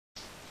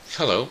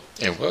Hello,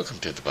 and welcome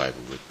to the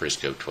Bible with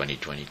Briscoe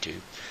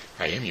 2022.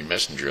 I am your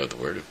messenger of the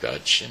Word of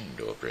God,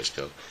 Shindo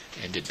Briscoe,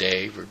 and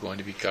today we're going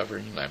to be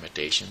covering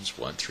Lamentations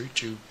 1 through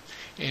 2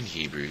 and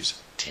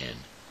Hebrews 10,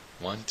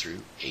 1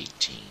 through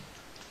 18.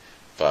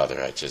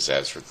 Father, I just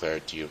ask for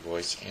clarity of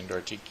voice and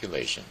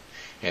articulation,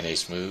 and a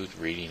smooth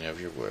reading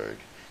of your Word,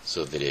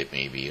 so that it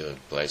may be a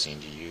blessing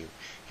to you,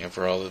 and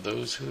for all of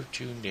those who have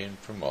tuned in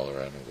from all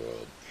around the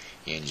world.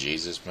 In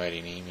Jesus' mighty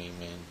name,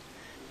 amen.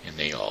 And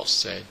they all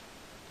said,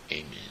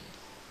 Amen.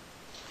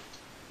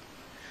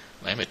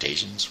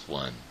 Lamentations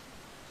 1.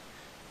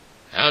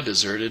 How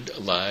deserted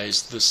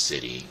lies the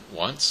city,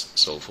 once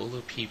so full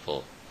of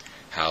people.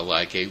 How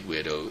like a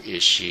widow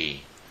is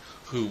she,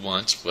 who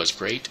once was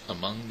great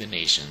among the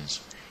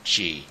nations.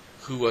 She,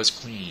 who was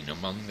queen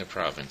among the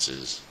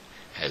provinces,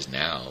 has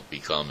now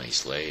become a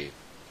slave.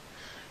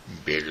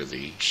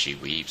 Bitterly she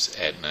weeps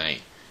at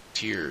night.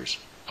 Tears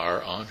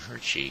are on her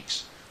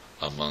cheeks.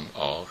 Among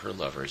all her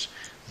lovers,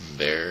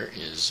 there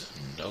is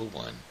no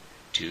one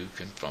to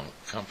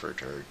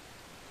comfort her.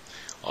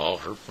 All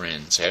her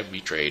friends have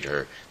betrayed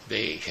her.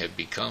 They have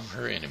become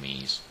her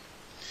enemies.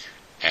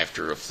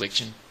 After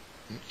affliction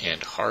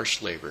and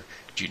harsh labor,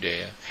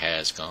 Judea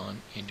has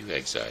gone into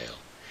exile.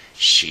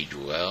 She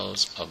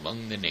dwells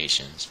among the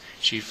nations.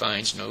 She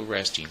finds no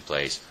resting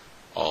place.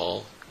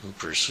 All who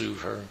pursue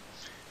her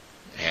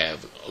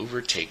have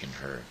overtaken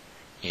her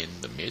in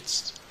the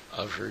midst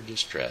of her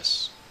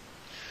distress.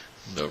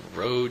 The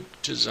road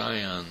to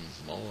Zion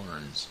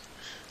mourns,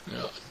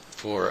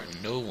 for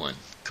no one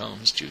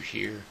comes to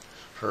hear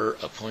her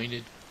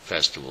appointed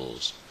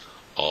festivals.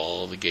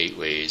 All the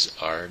gateways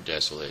are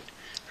desolate.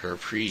 Her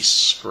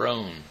priests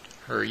groan,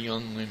 her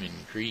young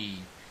women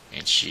grieve,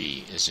 and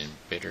she is in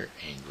bitter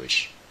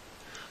anguish.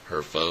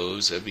 Her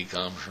foes have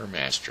become her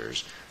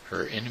masters.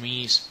 Her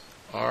enemies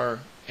are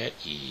at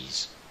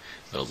ease.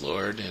 The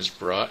Lord has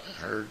brought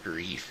her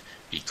grief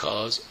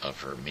because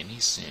of her many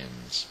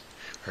sins.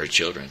 Her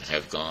children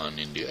have gone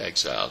into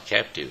exile,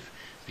 captive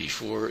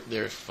before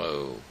their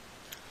foe.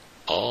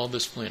 All the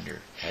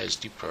splendor has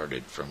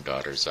departed from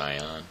daughter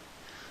Zion.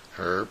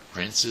 Her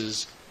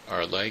princes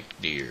are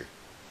like deer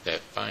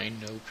that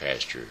find no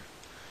pasture.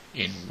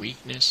 In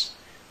weakness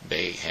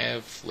they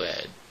have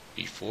fled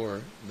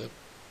before the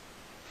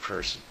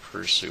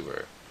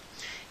pursuer.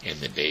 In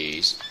the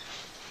days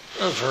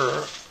of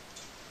her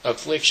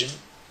affliction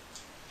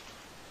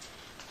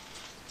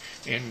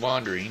and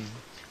wandering,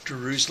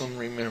 Jerusalem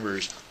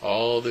remembers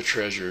all the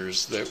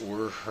treasures that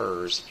were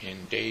hers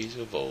in days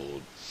of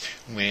old.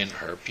 When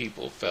her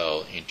people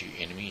fell into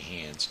enemy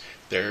hands,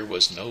 there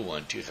was no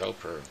one to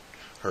help her.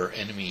 Her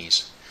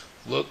enemies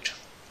looked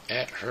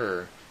at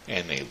her,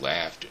 and they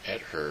laughed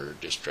at her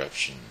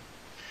destruction.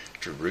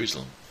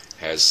 Jerusalem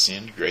has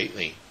sinned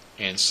greatly,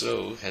 and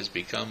so has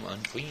become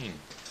unclean.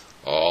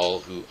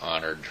 All who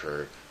honored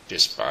her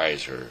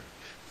despise her,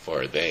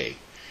 for they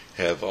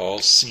have all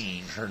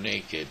seen her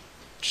naked.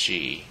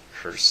 She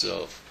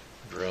herself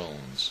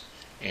groans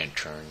and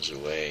turns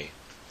away.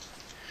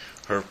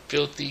 Her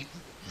filthiness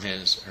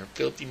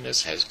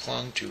has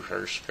clung to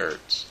her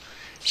skirts.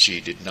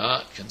 She did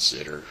not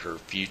consider her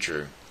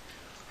future.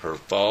 Her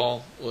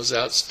fall was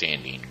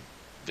outstanding.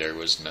 There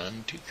was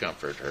none to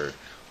comfort her.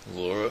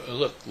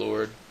 Look,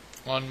 Lord,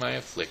 on my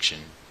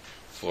affliction,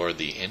 for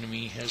the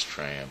enemy has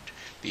triumphed.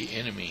 The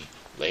enemy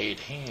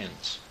laid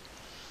hands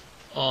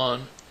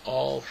on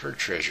all her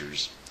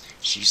treasures.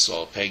 She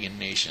saw pagan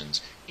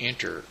nations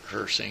enter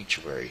her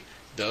sanctuary,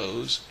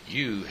 those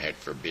you had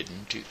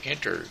forbidden to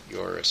enter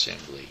your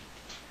assembly.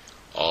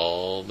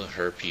 All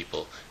her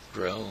people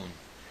groan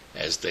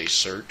as they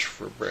search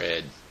for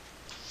bread.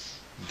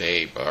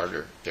 They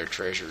barter their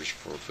treasures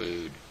for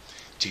food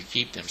to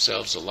keep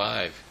themselves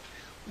alive.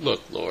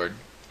 Look, Lord,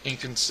 and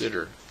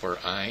consider, for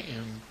I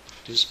am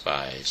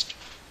despised.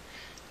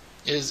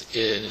 Is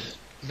it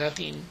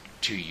nothing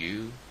to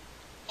you,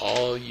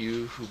 all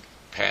you who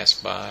pass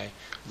by?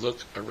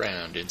 Look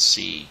around and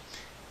see.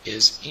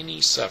 Is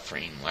any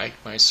suffering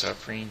like my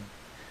suffering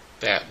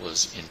that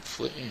was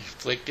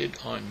inflicted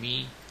on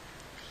me,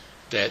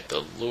 that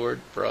the Lord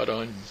brought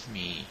on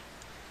me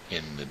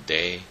in the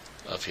day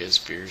of his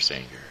fierce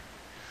anger?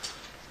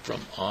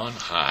 From on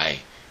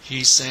high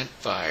he sent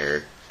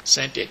fire,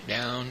 sent it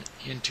down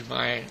into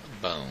my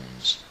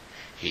bones.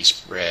 He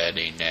spread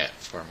a net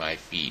for my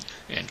feet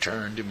and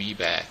turned me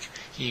back.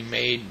 He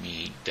made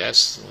me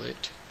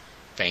desolate,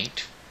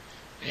 faint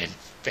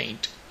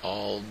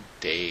all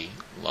day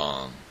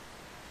long.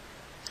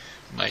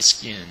 My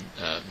sins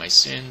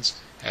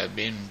have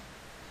been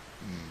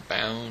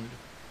bound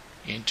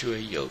into a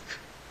yoke.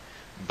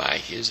 By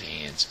his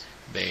hands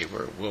they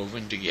were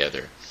woven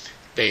together.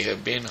 They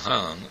have been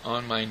hung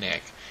on my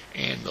neck,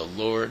 and the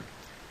Lord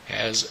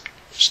has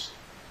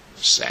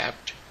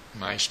sapped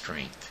my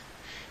strength.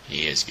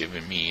 He has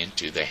given me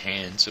into the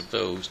hands of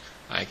those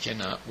I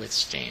cannot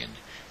withstand.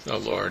 The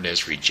Lord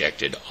has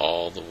rejected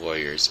all the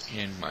warriors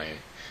in my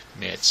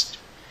midst.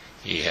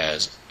 He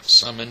has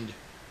summoned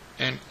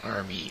an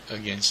army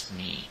against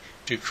me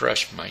to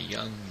crush my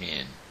young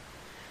men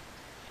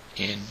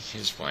in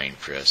his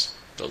winepress.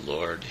 The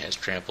Lord has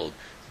trampled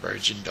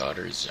virgin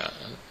daughters,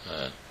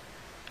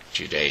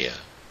 Judea.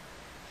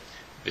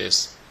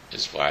 This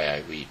is why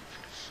I weep,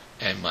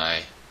 and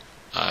my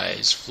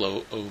eyes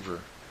flow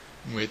over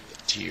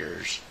with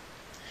tears.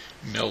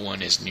 No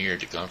one is near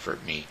to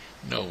comfort me.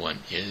 No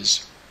one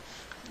is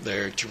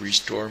there to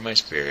restore my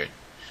spirit.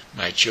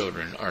 My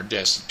children are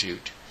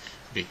destitute,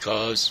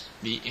 because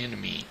the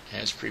enemy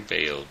has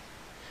prevailed.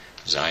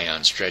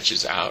 Zion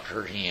stretches out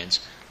her hands,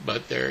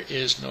 but there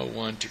is no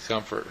one to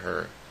comfort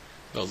her.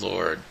 The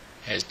Lord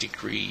has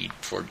decreed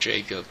for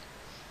Jacob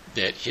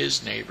that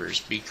his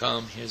neighbors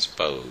become his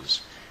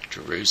foes.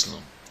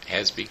 Jerusalem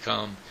has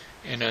become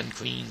an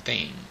unclean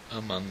thing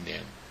among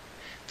them.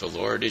 The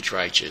Lord is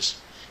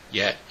righteous,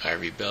 yet I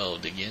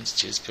rebelled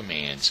against his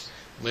commands.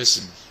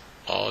 Listen,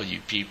 all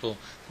you people,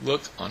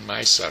 look on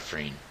my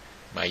suffering.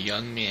 My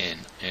young men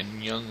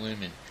and young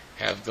women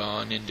have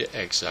gone into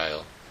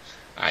exile.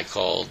 I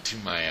called to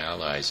my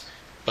allies,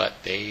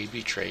 but they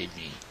betrayed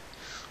me.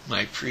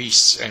 My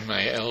priests and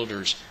my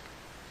elders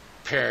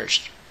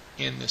perished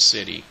in the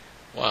city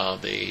while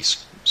they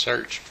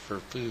searched for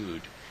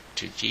food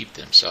to keep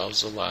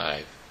themselves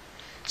alive.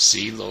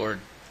 See, Lord,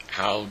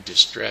 how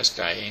distressed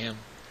I am.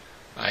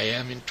 I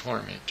am in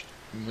torment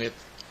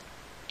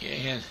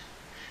within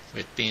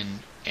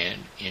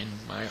and in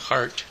my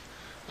heart.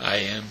 I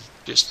am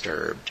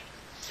disturbed,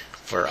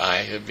 for I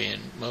have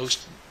been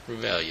most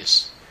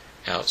rebellious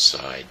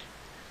outside.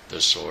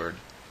 The sword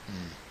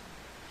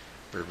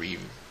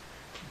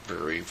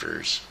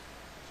bereavers.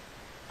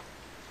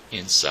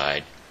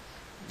 Inside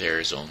there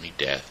is only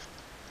death.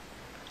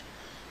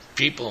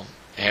 People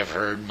have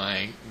heard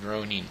my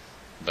groaning,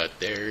 but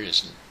there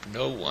is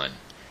no one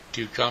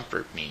to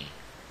comfort me.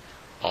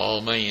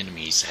 All my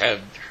enemies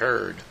have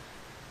heard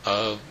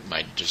of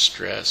my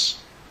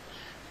distress.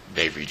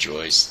 They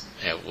rejoice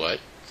at what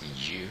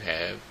you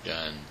have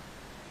done.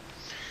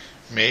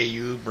 May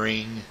you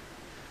bring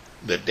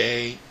the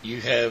day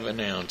you have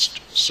announced,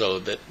 so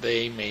that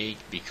they may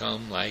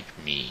become like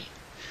me.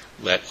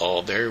 Let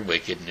all their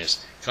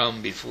wickedness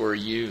come before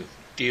you.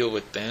 Deal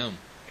with them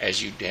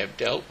as you have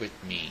dealt with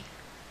me.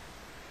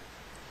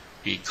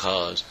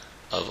 Because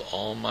of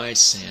all my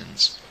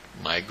sins,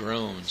 my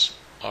groans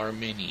are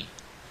many,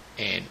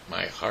 and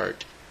my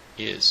heart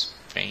is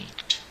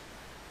faint.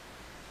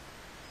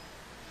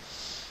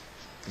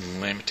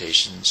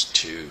 Lamentations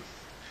 2.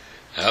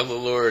 How the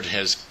Lord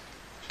has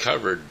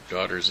covered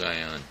daughter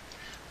Zion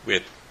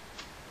with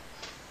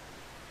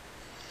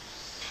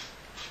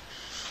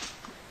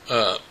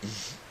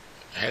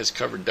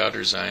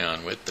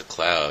the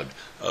cloud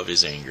of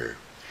his anger.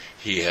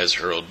 He has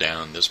hurled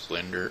down the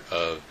splendor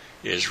of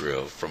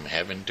Israel from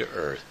heaven to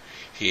earth.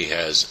 He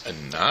has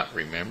not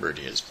remembered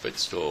his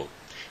footstool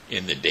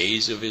in the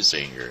days of his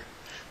anger.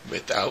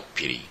 Without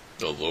pity,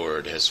 the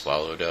Lord has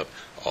swallowed up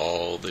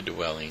all the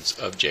dwellings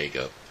of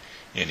Jacob.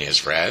 In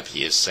his wrath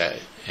he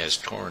has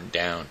torn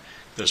down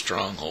the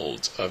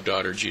strongholds of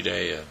daughter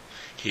Judea.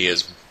 He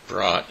has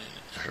brought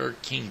her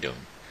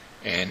kingdom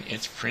and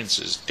its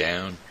princes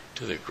down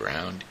to the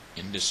ground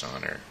in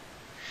dishonor.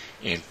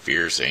 In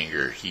fierce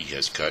anger he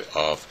has cut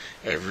off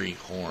every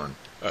horn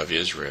of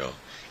Israel.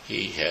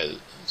 He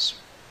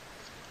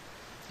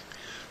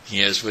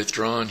has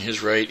withdrawn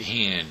his right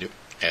hand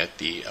at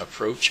the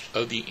approach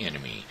of the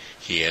enemy.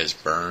 He has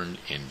burned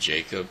in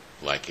Jacob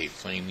like a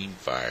flaming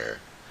fire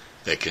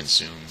that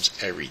consumes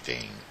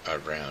everything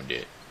around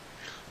it.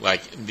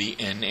 Like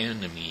an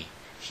enemy,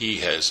 he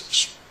has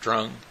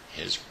strung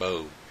his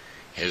bow.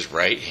 His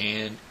right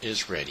hand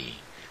is ready.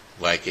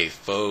 Like a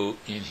foe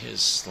in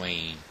his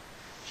slain,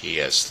 he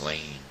has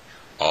slain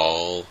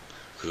all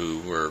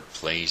who were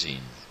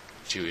pleasing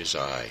to his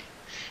eye.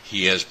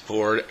 He has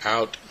poured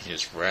out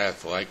his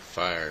wrath like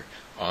fire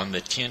on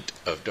the tent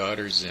of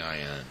daughter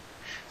Zion.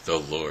 The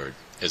Lord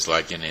is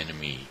like an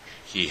enemy.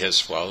 He has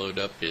swallowed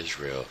up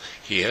Israel.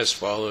 He has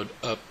swallowed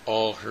up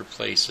all her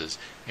places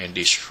and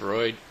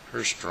destroyed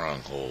her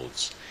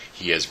strongholds.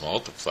 He has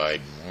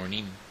multiplied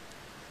mourning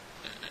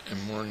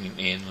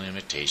and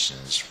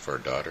lamentations for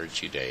daughter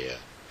Judea.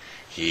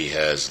 He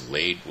has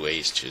laid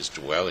waste his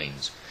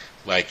dwellings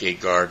like a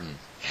garden.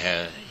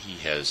 He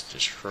has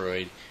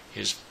destroyed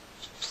his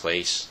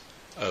place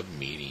of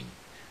meeting.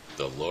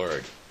 The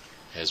Lord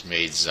has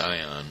made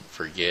Zion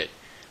forget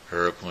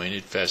her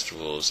appointed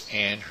festivals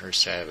and her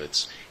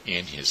Sabbaths.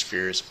 In his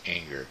fierce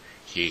anger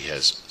he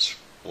has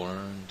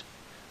spurned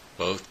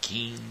both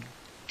king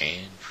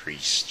and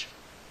priest.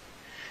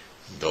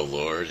 The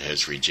Lord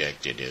has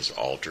rejected his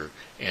altar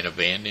and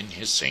abandoned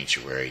his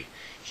sanctuary.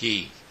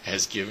 He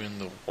has given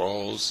the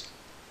walls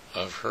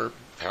of her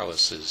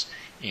palaces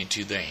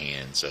into the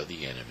hands of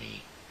the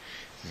enemy.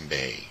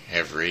 They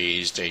have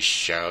raised a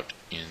shout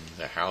in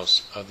the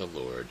house of the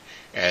Lord,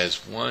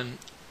 as one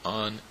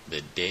on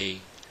the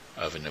day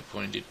of an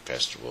appointed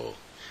festival.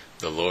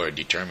 The Lord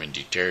determined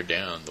to tear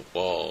down the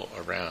wall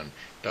around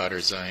daughter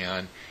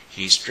Zion.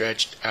 He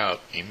stretched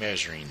out a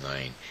measuring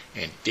line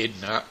and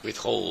did not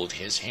withhold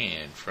his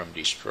hand from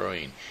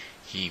destroying.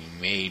 He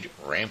made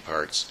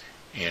ramparts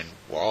and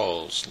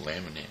walls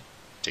laminate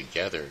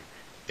together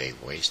they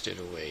wasted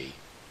away.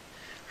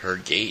 Her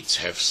gates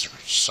have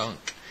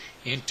sunk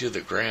into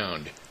the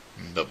ground.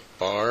 The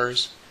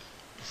bars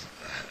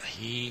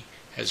he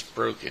has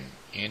broken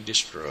and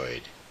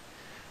destroyed.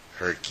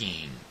 Her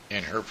king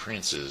and her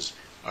princes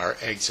are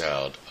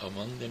exiled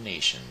among the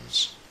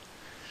nations.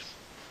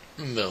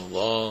 The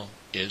law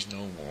is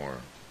no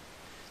more,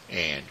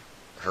 and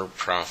her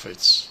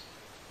prophets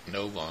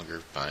no longer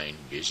find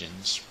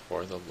visions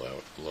for the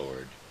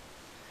Lord.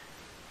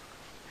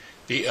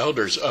 The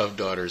elders of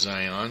daughter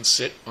Zion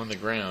sit on the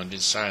ground in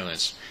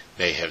silence.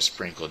 They have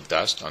sprinkled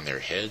dust on their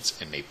heads,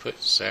 and they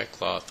put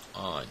sackcloth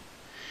on.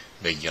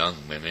 The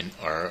young women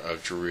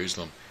of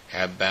Jerusalem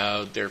have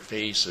bowed their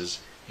faces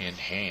and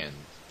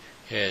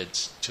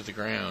heads to the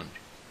ground.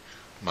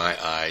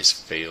 My eyes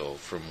fail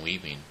from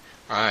weeping.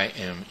 I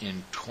am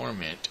in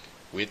torment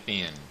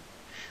within.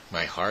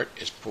 My heart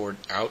is poured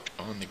out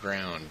on the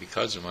ground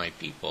because my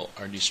people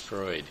are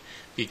destroyed,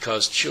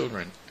 because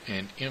children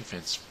and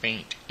infants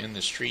faint in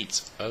the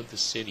streets of the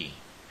city.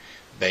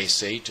 They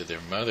say to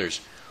their mothers,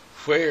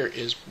 "Where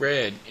is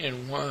bread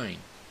and wine?"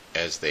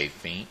 as they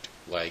faint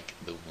like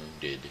the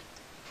wounded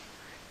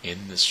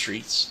in the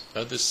streets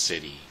of the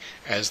city,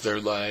 as their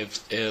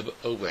lives ebb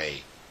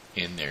away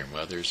in their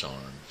mother's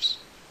arms.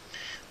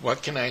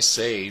 What can I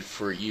say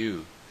for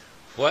you?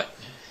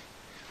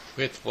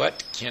 With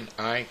what can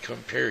I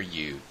compare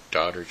you,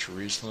 daughter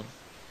Jerusalem?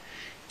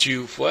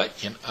 To what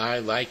can I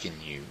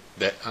liken you,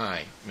 that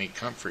I may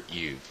comfort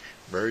you,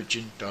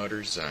 virgin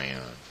daughter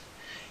Zion?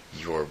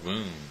 Your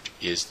wound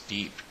is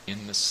deep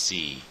in the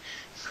sea.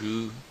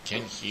 Who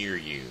can hear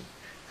you?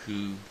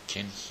 Who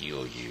can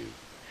heal you?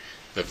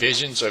 The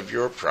visions of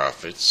your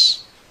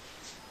prophets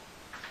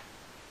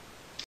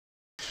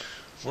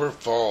were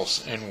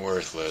false and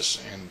worthless,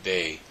 and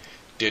they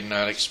did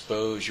not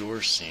expose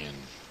your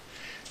sin.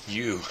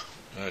 You,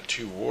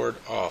 to ward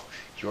off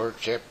your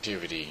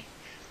captivity,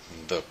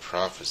 the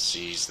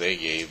prophecies they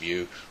gave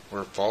you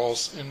were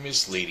false and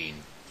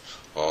misleading.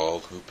 All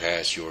who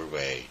pass your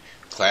way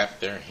clap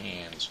their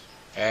hands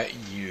at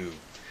you.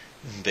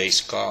 They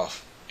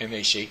scoff and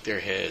they shake their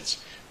heads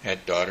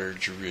at daughter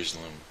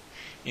Jerusalem.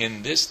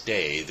 In this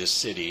day, is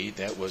this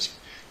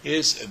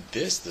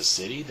the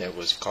city that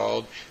was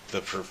called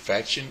the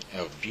perfection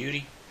of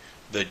beauty,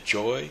 the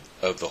joy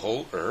of the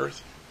whole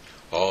earth?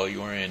 All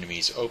your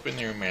enemies open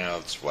their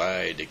mouths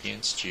wide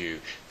against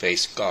you. They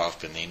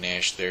scoff and they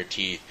gnash their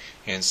teeth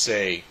and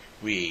say,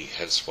 "We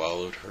have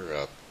swallowed her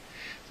up."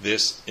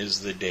 This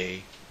is the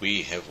day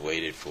we have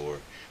waited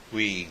for.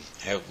 We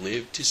have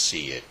lived to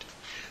see it.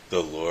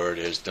 The Lord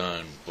has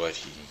done what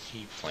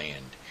he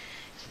planned.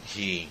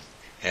 He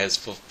has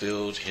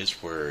fulfilled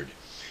his word,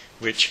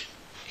 which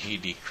he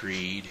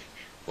decreed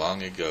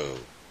long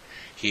ago.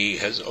 He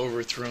has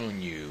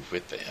overthrown you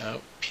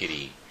without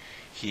pity.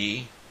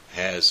 He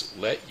has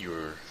let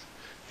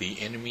the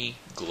enemy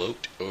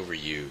gloat over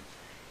you.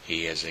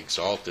 He has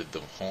exalted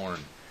the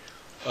horn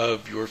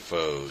of your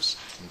foes.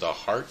 The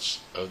hearts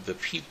of the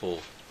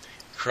people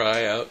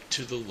cry out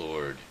to the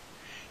Lord.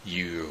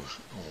 You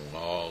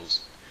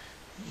walls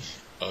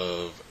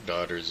of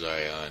daughter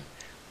Zion,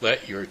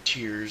 let your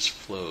tears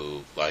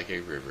flow like a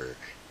river,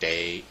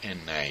 day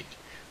and night.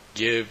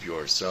 Give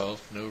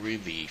yourself no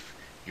relief,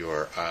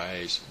 your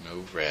eyes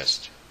no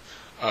rest.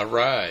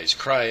 Arise,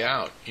 cry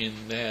out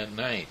in the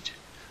night,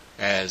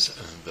 as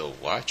the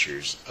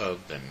watchers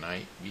of the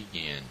night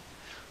begin.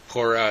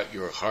 Pour out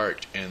your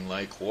heart, and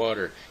like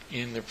water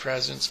in the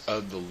presence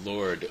of the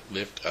Lord,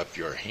 lift up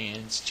your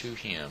hands to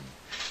him,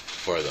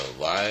 for the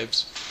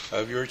lives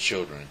of your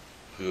children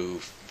who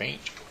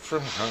faint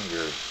from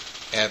hunger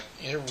at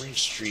every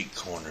street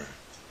corner.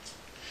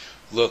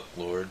 Look,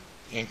 Lord,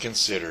 and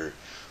consider,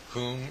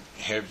 whom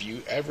have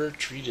you ever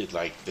treated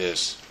like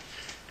this?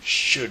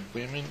 Should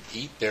women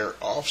eat their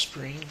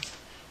offspring,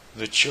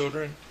 the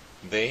children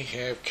they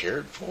have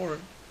cared for?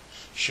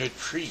 Should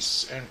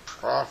priests and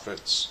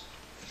prophets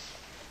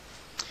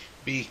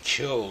be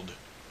killed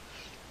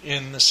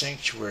in the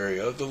sanctuary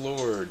of the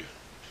Lord?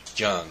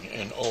 Young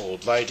and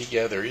old lie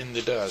together in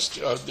the dust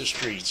of the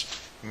streets.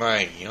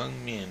 My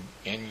young men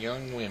and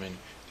young women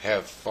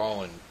have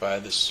fallen by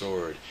the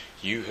sword.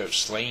 You have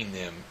slain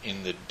them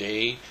in the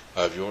day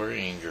of your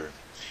anger.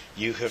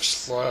 You have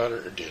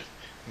slaughtered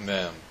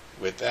them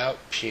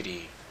without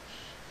pity,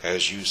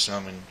 as you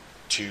summoned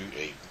to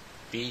a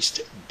feast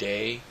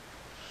day,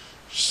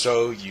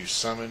 so you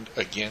summoned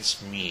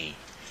against me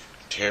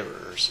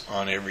terrors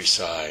on every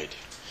side.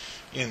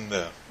 In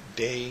the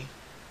day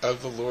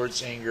of the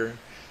Lord's anger,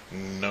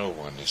 no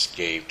one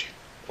escaped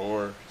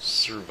or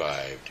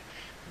survived.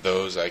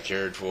 Those I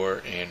cared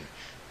for and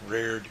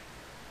reared,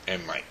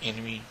 and my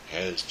enemy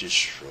has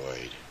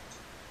destroyed.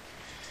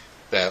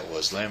 That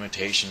was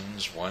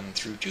Lamentations 1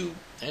 through 2,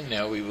 and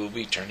now we will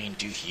be turning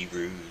to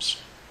Hebrews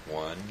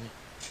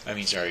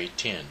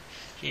 10.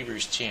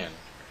 Hebrews 10,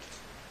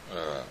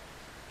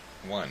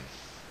 1.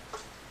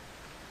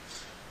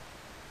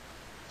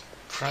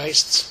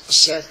 Christ's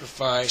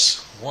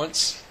sacrifice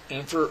once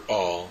and for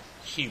all.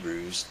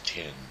 Hebrews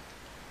 10.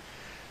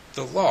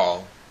 The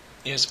law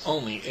is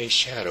only a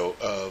shadow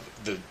of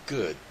the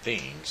good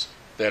things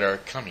that are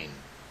coming,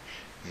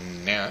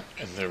 not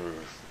the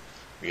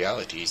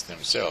realities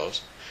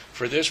themselves.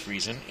 For this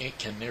reason, it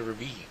can never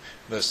be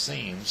the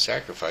same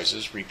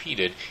sacrifices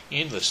repeated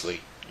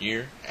endlessly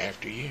year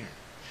after year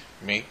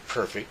make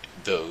perfect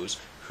those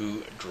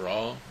who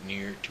draw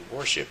near to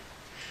worship,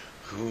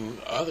 who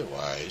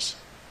otherwise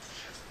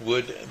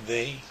would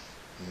they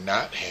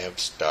not have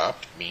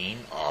stopped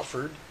being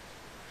offered?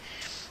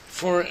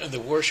 For the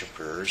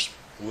worshippers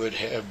would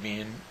have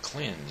been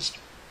cleansed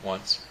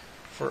once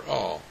for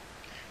all,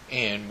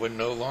 and would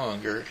no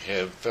longer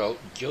have felt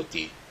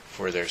guilty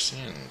for their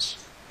sins.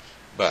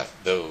 But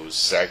those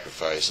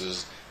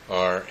sacrifices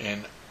are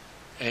an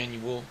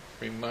annual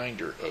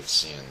reminder of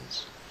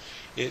sins.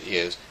 It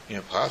is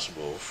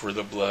impossible for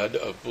the blood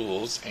of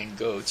bulls and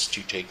goats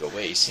to take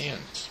away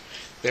sins.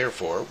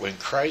 Therefore, when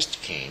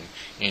Christ came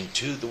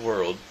into the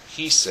world,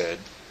 he said,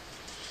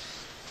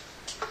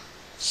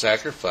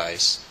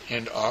 "Sacrifice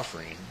and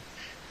offering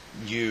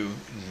you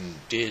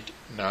did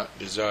not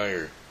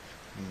desire,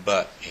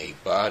 but a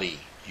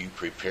body you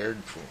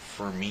prepared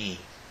for me.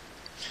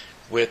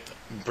 With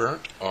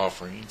burnt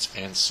offerings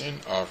and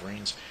sin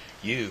offerings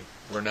you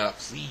were not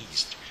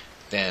pleased.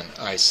 Then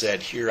I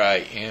said, Here I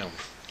am.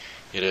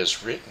 It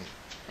is written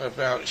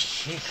about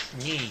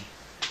me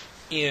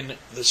in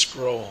the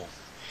scroll.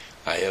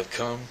 I have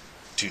come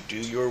to do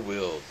your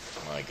will,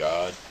 my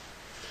God."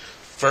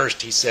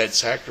 First he said,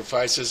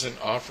 "Sacrifices and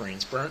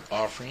offerings, burnt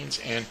offerings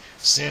and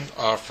sin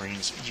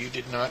offerings you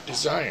did not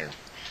desire,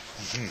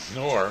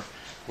 nor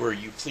were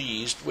you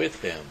pleased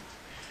with them,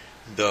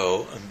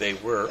 though they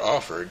were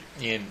offered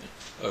in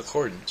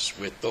accordance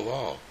with the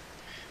law."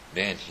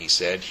 Then he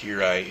said,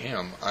 "Here I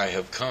am. I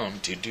have come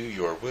to do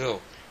your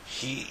will."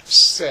 He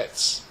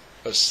sets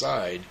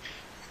aside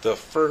the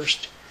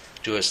first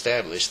to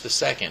establish the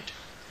second,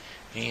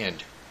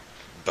 and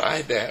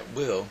by that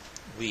will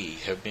we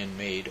have been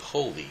made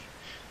holy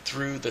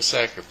through the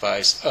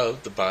sacrifice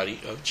of the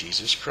body of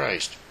Jesus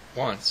Christ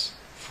once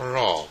for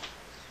all.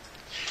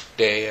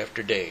 Day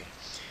after day,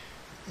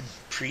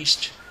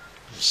 priest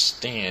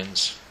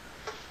stands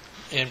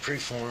and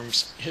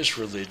performs his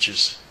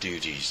religious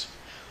duties.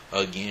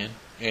 Again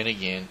and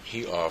again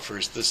he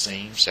offers the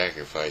same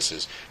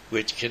sacrifices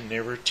which can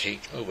never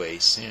take away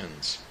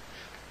sins.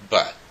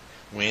 But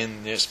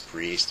when this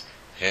priest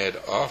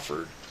had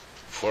offered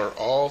for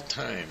all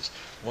times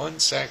one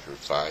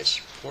sacrifice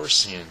for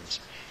sins,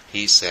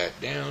 he sat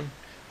down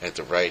at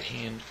the right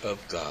hand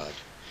of God,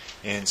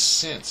 and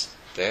since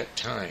that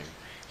time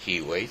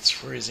he waits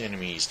for his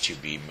enemies to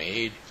be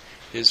made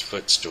his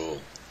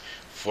footstool.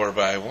 For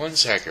by one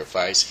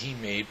sacrifice he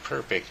made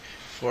perfect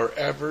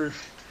forever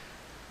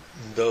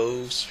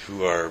those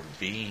who are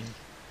being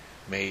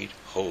made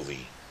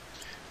holy.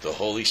 The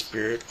Holy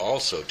Spirit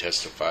also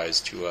testifies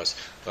to us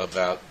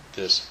about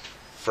this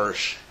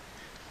first.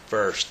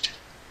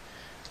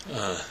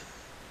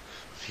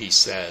 He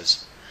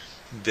says,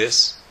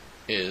 "This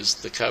is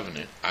the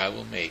covenant I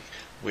will make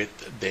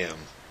with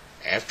them.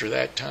 After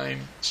that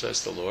time,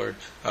 says the Lord,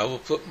 I will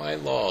put my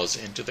laws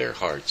into their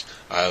hearts.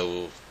 I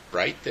will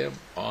write them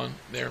on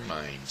their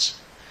minds."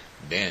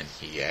 Then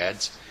he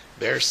adds,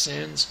 "Their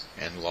sins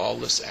and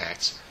lawless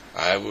acts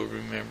I will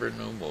remember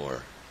no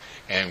more.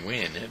 And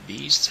when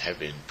these have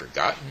been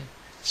forgotten,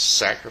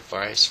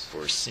 sacrifice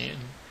for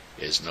sin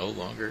is no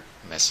longer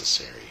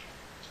necessary."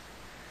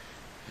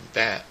 And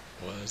that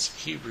was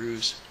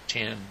Hebrews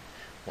 10,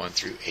 1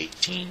 through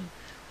 18,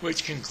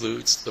 which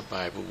concludes the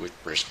Bible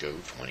with Briscoe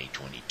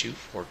 2022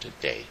 for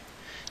today.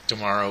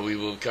 Tomorrow we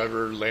will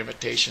cover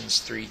Lamentations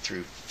 3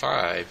 through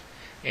 5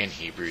 and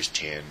Hebrews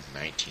 10,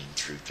 19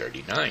 through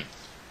 39.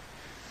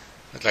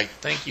 I'd like to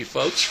thank you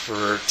folks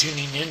for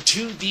tuning in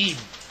to the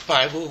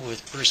Bible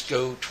with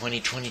Briscoe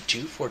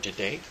 2022 for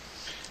today.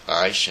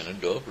 I,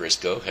 Shenandoah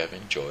Briscoe, have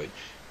enjoyed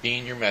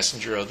being your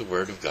messenger of the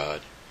Word of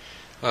God.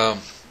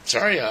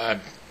 Sorry,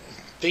 I'm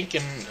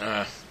thinking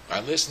I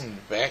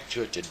listened back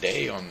to it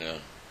today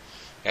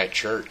at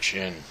church,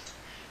 and it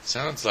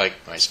sounds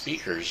like my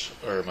speakers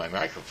or my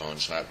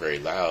microphone's not very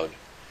loud.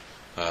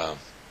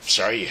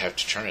 Sorry you have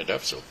to turn it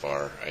up so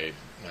far. I'm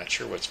not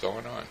sure what's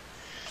going on.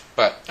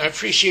 But I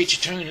appreciate you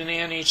tuning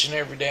in each and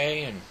every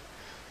day, and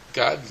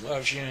God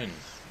loves you, and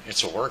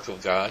it's a work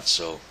of God,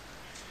 so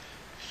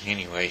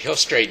anyway, He'll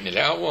straighten it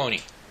out, won't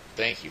He?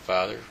 Thank you,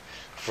 Father,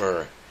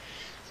 for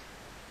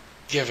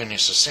giving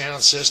us a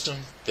sound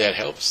system that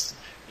helps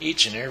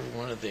each and every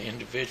one of the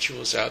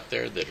individuals out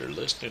there that are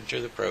listening to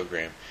the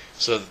program,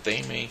 so that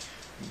they may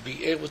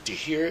be able to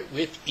hear it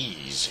with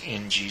ease.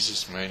 In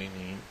Jesus' mighty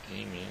name,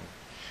 amen.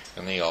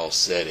 And they all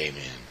said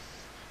amen.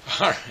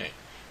 All right.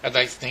 I'd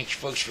like to thank you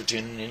folks for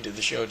tuning into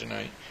the show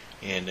tonight.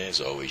 And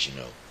as always, you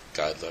know,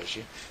 God loves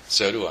you.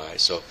 So do I.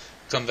 So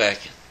come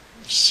back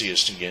and see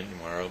us again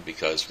tomorrow,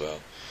 because,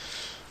 well,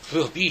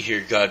 we'll be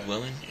here, God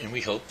willing, and we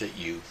hope that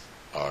you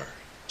are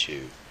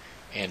too.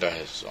 And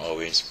as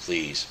always,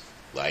 please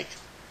like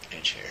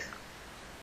and share.